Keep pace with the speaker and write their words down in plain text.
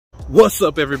What's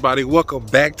up, everybody? Welcome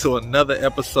back to another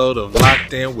episode of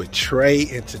Locked In with Trey,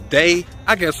 and today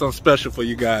I got something special for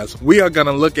you guys. We are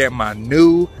gonna look at my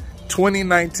new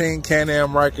 2019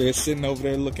 Can-am Ryker. It's sitting over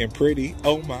there looking pretty.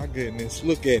 Oh my goodness,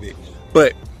 look at it.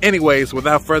 But anyways,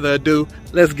 without further ado,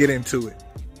 let's get into it.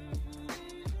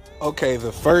 Okay,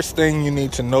 the first thing you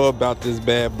need to know about this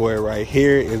bad boy right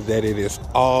here is that it is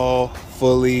all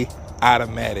fully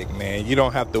automatic, man. You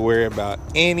don't have to worry about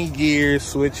any gears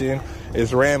switching.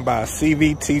 It's ran by a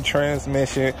CVT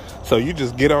transmission, so you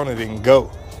just get on it and go.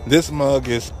 This mug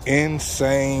is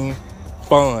insane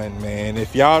fun, man.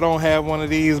 If y'all don't have one of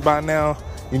these by now,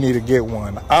 you need to get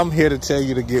one. I'm here to tell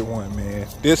you to get one, man.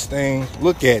 This thing,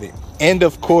 look at it. And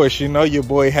of course, you know your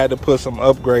boy had to put some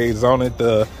upgrades on it.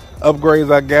 The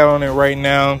upgrades I got on it right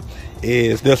now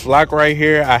is this lock right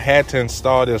here. I had to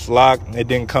install this lock. It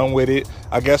didn't come with it.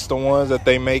 I guess the ones that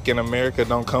they make in America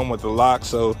don't come with the lock,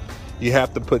 so you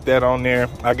have to put that on there.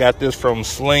 I got this from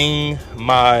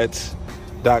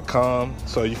slingmods.com,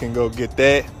 so you can go get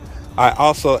that. I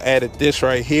also added this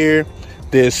right here,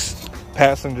 this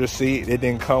passenger seat. It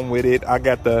didn't come with it. I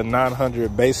got the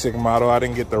 900 basic model. I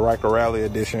didn't get the Ryker Rally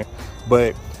edition,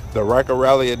 but the Ryker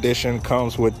Rally edition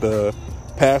comes with the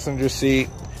passenger seat.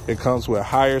 It comes with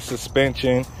higher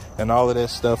suspension and all of that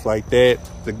stuff like that,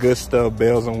 the good stuff,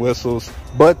 bells and whistles.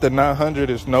 But the 900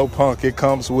 is no punk. It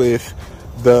comes with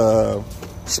the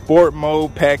sport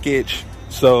mode package,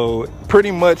 so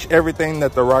pretty much everything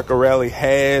that the Ryker Rally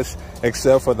has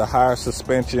except for the higher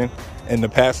suspension and the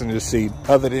passenger seat.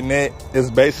 Other than that, it's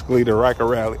basically the Ryker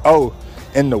Rally. Oh,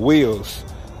 and the wheels.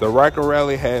 The Ryker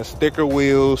Rally has thicker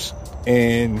wheels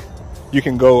and you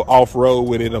can go off-road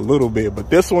with it a little bit,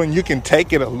 but this one you can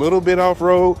take it a little bit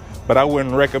off-road, but I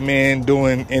wouldn't recommend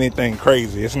doing anything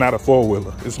crazy. It's not a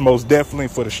four-wheeler. It's most definitely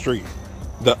for the street.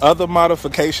 The other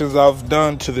modifications I've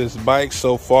done to this bike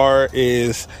so far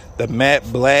is the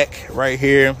matte black right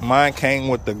here. Mine came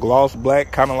with the gloss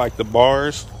black, kind of like the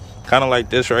bars, kind of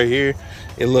like this right here.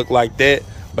 It looked like that,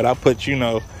 but I put, you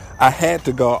know, I had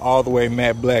to go all the way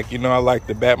matte black. You know, I like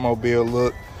the Batmobile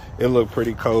look. It looked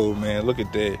pretty cold, man. Look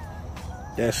at that.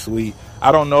 That's sweet.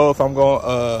 I don't know if I'm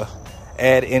gonna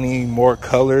add any more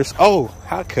colors. Oh,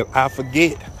 how could I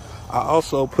forget? I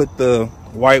also put the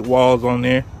white walls on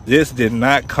there. This did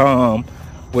not come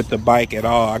with the bike at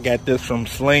all. I got this from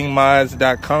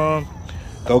slingmods.com.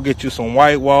 Go get you some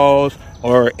white walls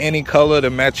or any color to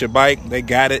match your bike. They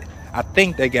got it. I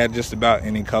think they got just about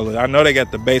any color. I know they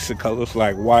got the basic colors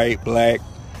like white, black,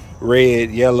 red,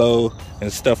 yellow,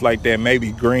 and stuff like that.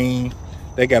 Maybe green.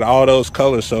 They got all those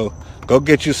colors, so go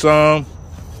get you some,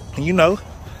 you know,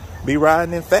 be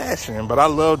riding in fashion. But I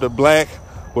love the black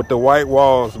with the white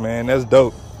walls, man. That's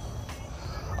dope.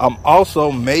 I'm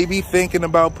also maybe thinking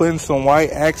about putting some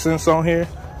white accents on here.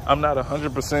 I'm not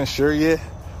 100% sure yet,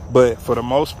 but for the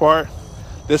most part,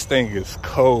 this thing is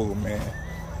cold, man.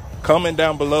 Comment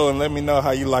down below and let me know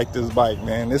how you like this bike,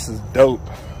 man. This is dope.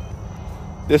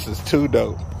 This is too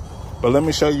dope. But let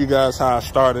me show you guys how I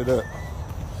started up.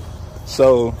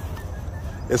 So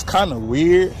it's kind of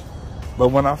weird, but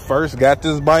when I first got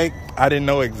this bike, I didn't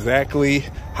know exactly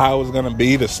how it was gonna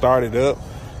be to start it up.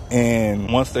 And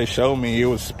once they showed me, it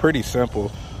was pretty simple.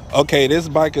 Okay, this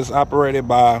bike is operated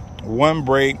by one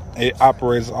brake. It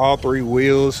operates all three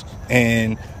wheels.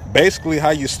 And basically how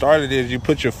you start it is you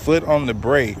put your foot on the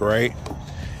brake, right?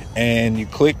 And you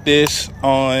click this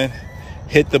on,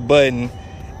 hit the button,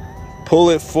 pull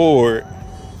it forward,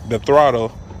 the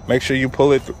throttle. Make sure you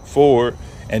pull it forward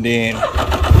and then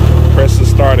press the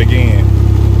start again.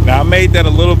 Now I made that a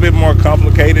little bit more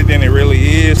complicated than it really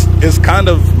is. It's kind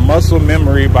of muscle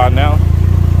memory by now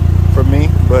for me,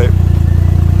 but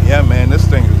yeah, man, this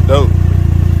thing is dope.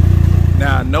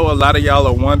 Now I know a lot of y'all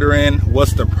are wondering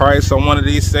what's the price on one of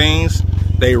these things.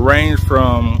 They range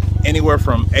from anywhere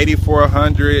from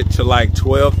 $8,400 to like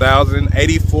 $12,000.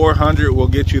 $8,400 will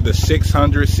get you the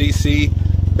 600cc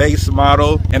base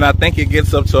model, and I think it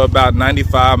gets up to about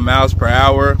 95 miles per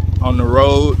hour on the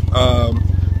road.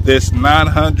 This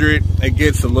 900, it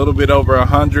gets a little bit over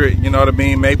 100, you know what I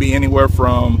mean? Maybe anywhere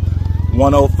from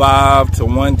 105 to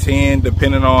 110,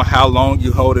 depending on how long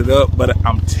you hold it up. But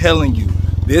I'm telling you,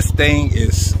 this thing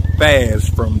is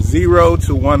fast. From 0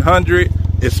 to 100,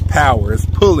 it's power, it's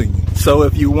pulling you. So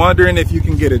if you're wondering if you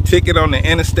can get a ticket on the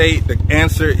interstate, the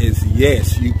answer is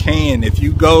yes, you can. If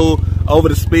you go over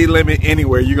the speed limit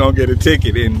anywhere, you're gonna get a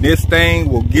ticket, and this thing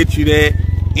will get you that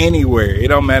anywhere. It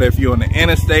don't matter if you're on the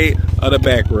interstate or the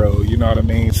back road, you know what I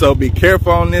mean? So be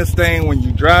careful on this thing when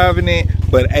you're driving it,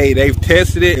 but hey, they've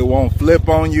tested it. It won't flip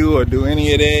on you or do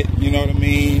any of that, you know what I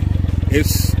mean?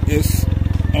 It's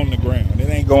on the ground. It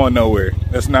ain't going nowhere.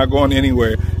 It's not going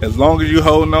anywhere. As long as you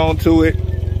holding on to it,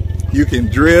 you can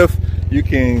drift. You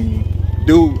can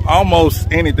do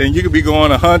almost anything. You could be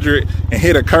going 100 and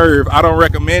hit a curve. I don't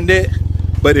recommend it,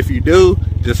 but if you do,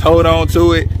 just hold on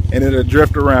to it and it'll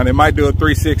drift around. It might do a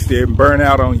 360 and burn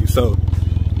out on you. So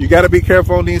you got to be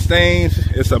careful on these things.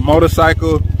 It's a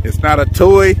motorcycle. It's not a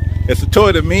toy. It's a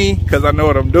toy to me because I know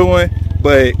what I'm doing.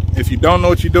 But if you don't know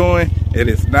what you're doing, it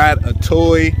is not a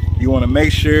toy. You want to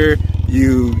make sure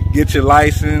you get your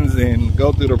license and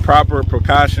go through the proper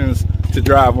precautions to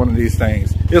drive one of these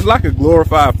things. It's like a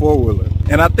glorified four-wheeler.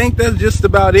 And I think that's just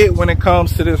about it when it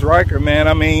comes to this Ryker, man.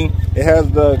 I mean, it has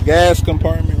the gas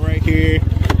compartment right here.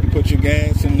 You put your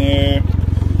gas in there.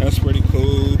 That's pretty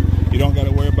cool. You don't got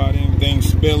to worry about anything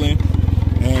spilling.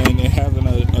 And it has an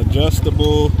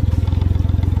adjustable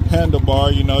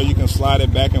handlebar. You know, you can slide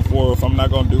it back and forth. I'm not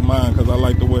gonna do mine because I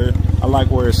like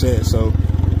where it's at. So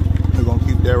we're gonna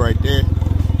keep that right there.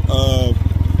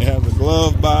 It has a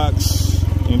glove box.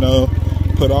 You know,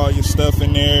 put all your stuff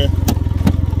in there.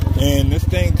 And this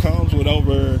thing comes with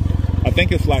over, I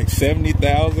think it's like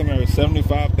 70,000 or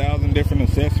 75,000 different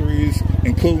accessories,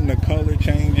 including the color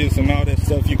changes and all that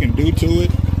stuff you can do to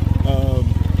it.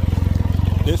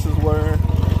 This is where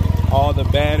all the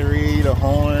battery, the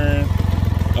horn,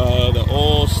 the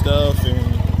oil stuff,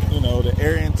 and you know, the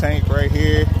air intake right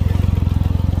here.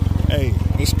 Hey,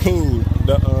 it's cool.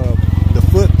 The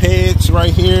foot pegs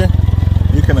right here,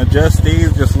 you can adjust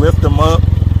these, just lift them up.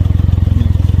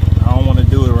 I don't want to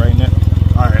do it right now.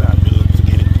 Alright, I'll do it,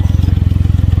 forget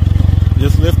it.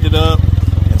 Just lift it up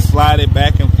and slide it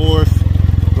back and forth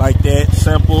like that,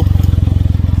 simple.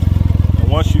 And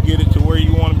once you get it to where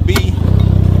you want to be,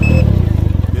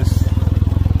 just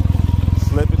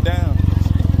slip it down.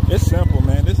 It's simple,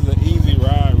 man. This is an easy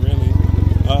ride, really.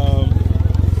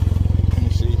 Let me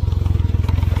see.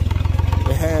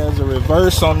 It has a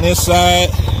reverse on this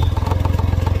side,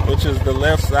 which is the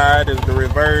left side is the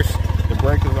reverse. The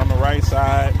brake is on the right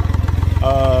side.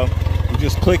 You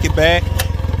just click it back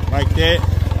like that.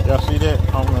 Y'all see that?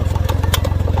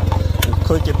 Just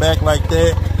click it back like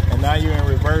that, and now you're in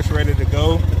reverse, ready to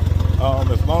go.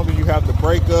 As long as you have the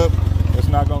brake up, it's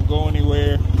not gonna go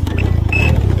anywhere.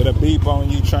 It'll beep on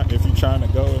you if you're trying to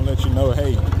go and let you know,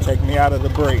 hey, take me out of the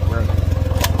brake, bro.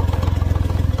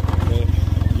 But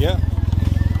yeah,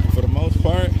 for the most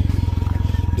part,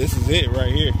 this is it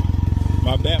right here.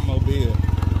 My Batmobile.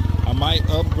 I might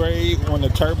upgrade when the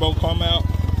turbo come out.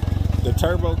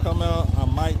 I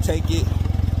might take it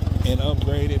and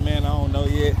upgrade it, man. I don't know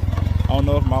yet. I don't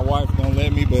know if my wife gonna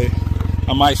let me, but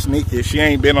I might sneak it. She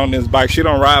ain't been on this bike. She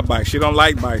don't ride bikes. She don't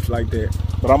like bikes like that.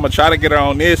 But I'm gonna try to get her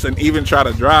on this and even try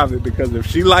to drive it, because if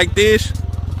she like this,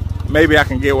 maybe I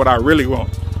can get what I really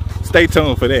want. Stay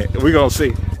tuned for that. We're gonna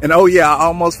see. And oh yeah, I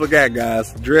almost forgot,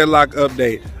 guys. Dreadlock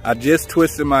update. I just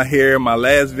twisted my hair in my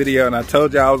last video, and I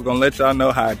told y'all I was gonna let y'all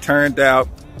know how it turned out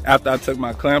after I took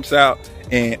my clamps out.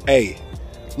 And hey,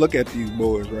 look at these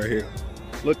boys right here.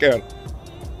 Look at them.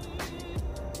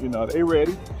 You know, they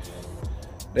ready.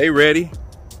 They ready.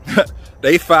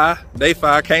 They fire,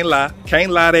 can't lie,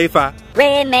 they fire.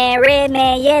 Red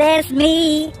man, yeah, that's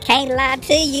me. Can't lie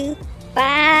to you.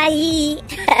 Bye.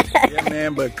 Yeah,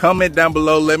 man, but comment down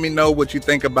below. Let me know what you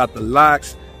think about the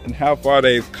Locs and how far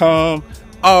they've come.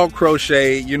 All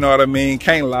crochet, you know what I mean?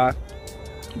 Can't lie.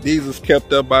 These is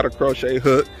kept up by the crochet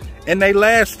hook, and they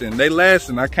lasting.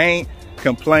 I can't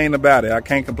complain about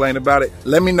it.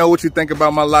 Let me know what you think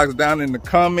about my Locs down in the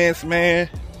comments, man.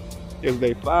 If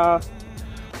they fire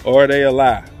or they a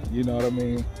lie, you know what I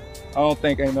mean? I don't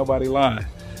think ain't nobody lying.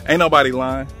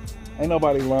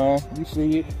 You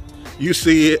see it. You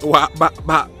see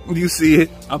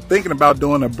it. I'm thinking about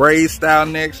doing a braid style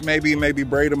next, maybe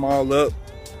braid them all up,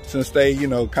 since they, you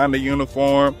know, kind of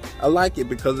uniform. I like it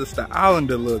because it's the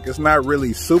Islander look. It's not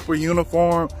really super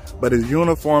uniform, but it's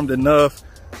uniformed enough.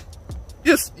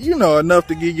 Just, you know, enough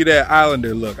to give you that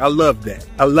Islander look. I love that.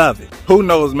 I love it. Who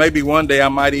knows, maybe one day I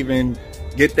might even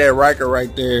get that Ryker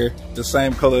right there the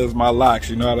same color as my Locs,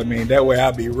 you know what I mean? That way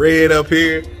I'll be red up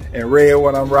here and red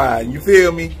when I'm riding, you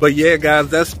feel me? But yeah, guys,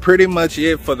 that's pretty much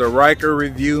it for the Ryker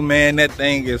review, man. That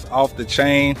thing is off the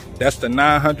chain. That's the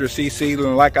 900cc,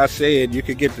 and like I said, you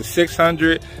could get the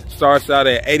 600, starts out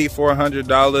at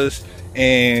 $8,400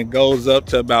 and goes up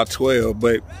to about 12.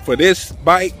 But for this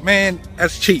bike, man,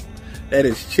 that's cheap. That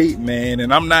is cheap, man.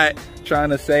 And I'm not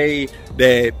trying to say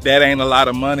that ain't a lot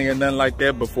of money or nothing like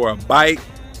that, but for a bike,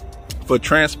 for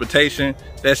transportation,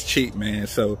 that's cheap, man.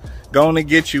 So go on and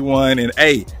get you one. And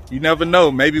hey, you never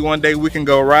know, maybe one day we can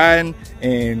go riding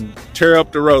and tear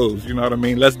up the roads, you know what I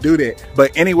mean? Let's do that.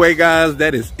 But anyway, guys,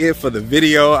 that is it for the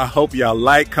video. I hope y'all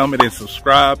like, comment, and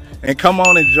subscribe, and come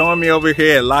on and join me over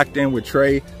here at Locked In with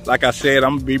Trey. Like I said,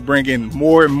 I'm gonna be bringing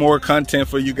more and more content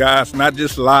for you guys, not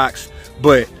just locks,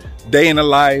 but day in the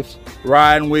life,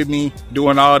 riding with me,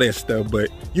 doing all that stuff. But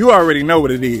you already know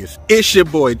what it is. It's your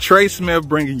boy Trey Smith,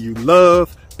 bringing you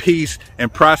love, peace,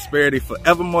 and prosperity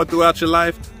forevermore throughout your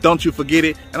life. Don't you forget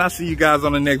it. And I'll see you guys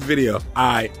on the next video. All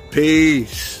right,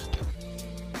 peace.